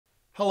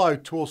Hello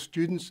to all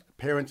students,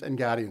 parents and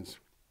guardians.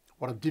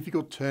 What a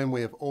difficult term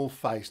we have all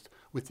faced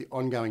with the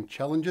ongoing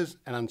challenges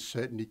and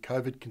uncertainty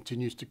COVID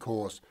continues to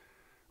cause,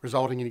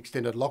 resulting in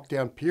extended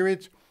lockdown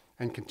periods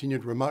and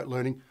continued remote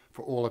learning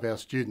for all of our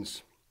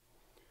students.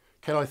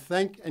 Can I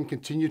thank and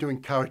continue to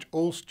encourage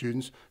all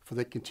students for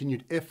their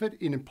continued effort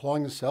in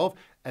applying themselves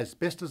as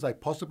best as they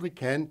possibly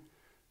can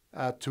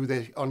to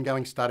their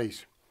ongoing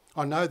studies.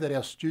 I know that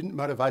our student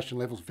motivation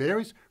levels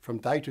varies from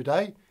day to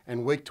day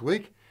and week to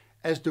week,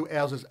 as do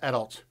ours as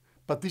adults.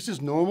 But this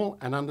is normal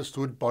and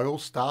understood by all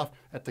staff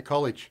at the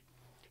college.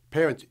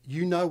 Parents,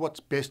 you know what's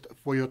best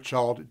for your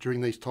child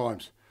during these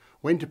times,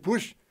 when to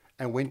push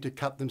and when to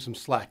cut them some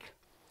slack.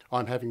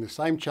 I'm having the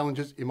same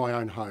challenges in my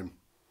own home.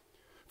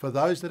 For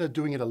those that are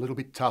doing it a little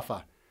bit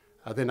tougher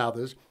than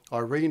others, I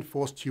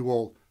reinforce to you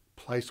all,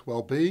 place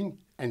well-being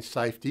and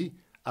safety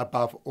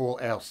above all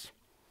else.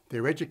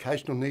 Their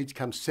educational needs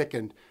come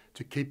second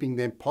to keeping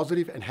them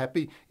positive and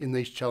happy in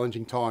these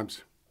challenging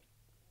times.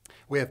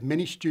 We have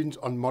many students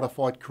on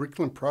modified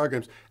curriculum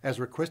programs as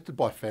requested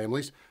by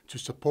families to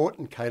support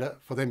and cater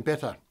for them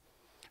better.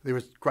 There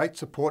is great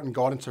support and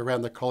guidance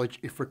around the college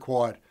if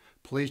required.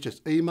 Please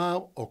just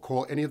email or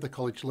call any of the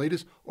college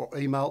leaders or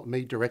email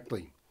me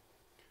directly.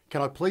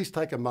 Can I please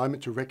take a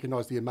moment to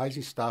recognise the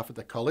amazing staff at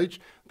the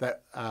college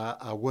that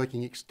are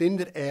working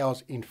extended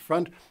hours in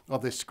front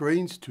of their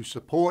screens to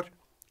support,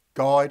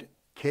 guide,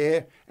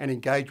 care and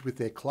engage with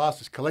their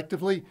classes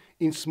collectively,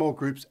 in small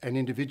groups and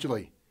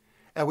individually.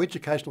 Our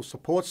educational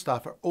support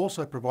staff are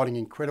also providing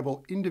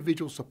incredible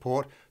individual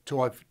support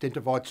to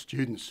identified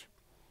students.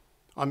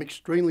 I'm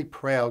extremely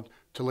proud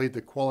to lead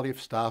the quality of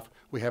staff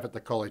we have at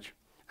the college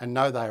and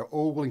know they are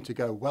all willing to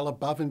go well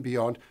above and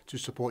beyond to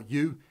support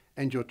you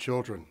and your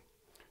children.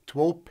 To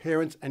all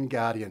parents and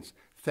guardians,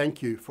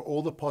 thank you for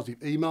all the positive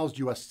emails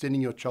you are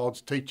sending your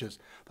child's teachers.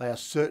 They are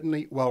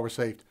certainly well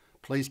received.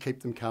 Please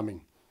keep them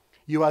coming.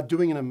 You are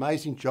doing an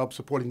amazing job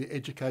supporting the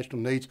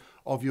educational needs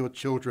of your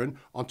children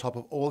on top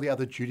of all the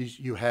other duties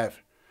you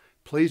have.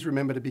 Please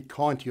remember to be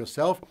kind to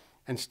yourself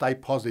and stay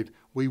positive.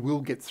 We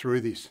will get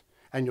through this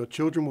and your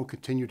children will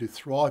continue to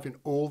thrive in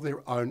all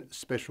their own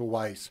special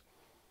ways.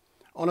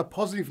 On a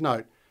positive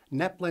note,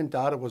 NAPLAN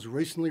data was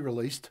recently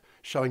released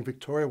showing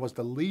Victoria was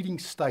the leading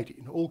state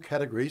in all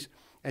categories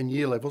and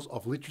year levels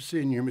of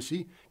literacy and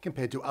numeracy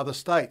compared to other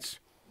states.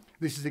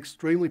 This is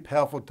extremely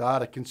powerful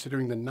data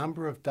considering the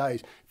number of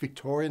days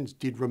Victorians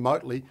did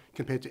remotely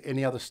compared to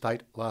any other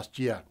state last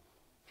year.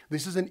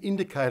 This is an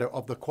indicator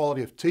of the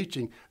quality of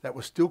teaching that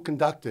was still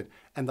conducted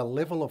and the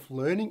level of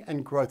learning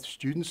and growth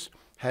students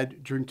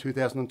had during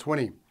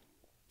 2020.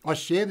 I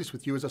share this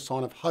with you as a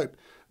sign of hope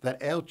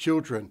that our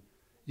children,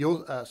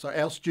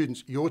 our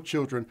students, your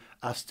children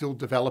are still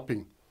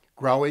developing,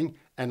 growing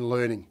and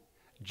learning,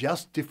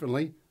 just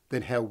differently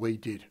than how we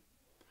did.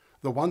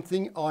 The one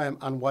thing I am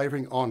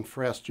unwavering on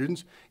for our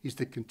students is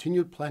the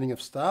continued planning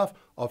of staff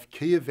of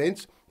key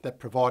events that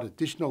provide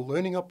additional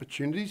learning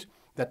opportunities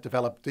that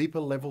develop deeper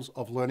levels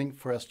of learning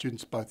for our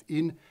students both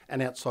in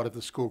and outside of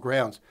the school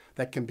grounds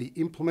that can be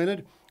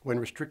implemented when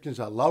restrictions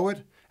are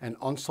lowered and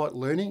on-site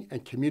learning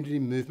and community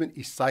movement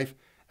is safe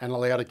and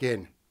allowed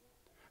again.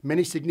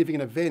 Many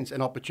significant events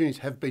and opportunities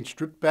have been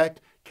stripped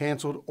back,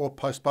 cancelled or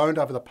postponed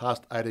over the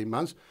past 18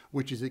 months,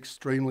 which is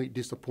extremely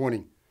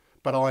disappointing.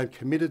 But I am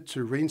committed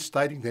to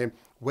reinstating them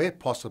where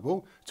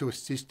possible to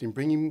assist in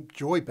bringing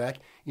joy back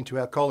into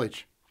our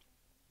college.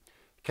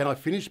 Can I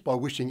finish by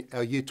wishing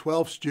our Year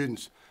 12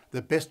 students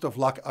the best of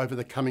luck over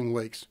the coming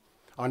weeks.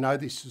 I know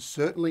this is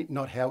certainly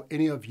not how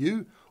any of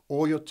you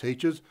or your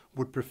teachers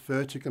would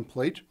prefer to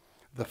complete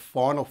the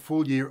final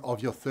full year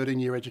of your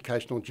 13-year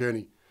educational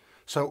journey.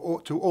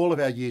 So to all of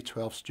our Year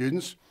 12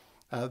 students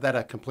that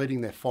are completing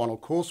their final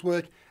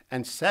coursework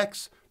and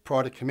SACs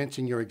prior to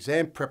commencing your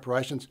exam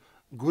preparations,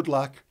 good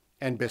luck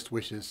and best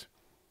wishes.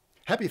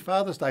 Happy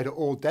Father's Day to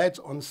all dads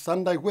on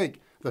Sunday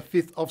week, the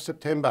 5th of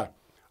September.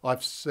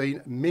 I've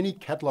seen many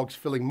catalogues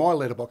filling my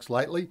letterbox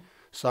lately,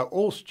 so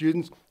all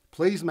students,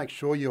 please make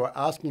sure you are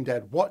asking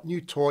Dad what new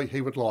toy he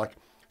would like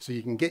so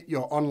you can get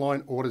your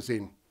online orders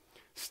in.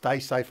 Stay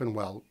safe and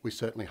well. We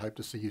certainly hope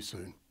to see you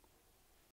soon.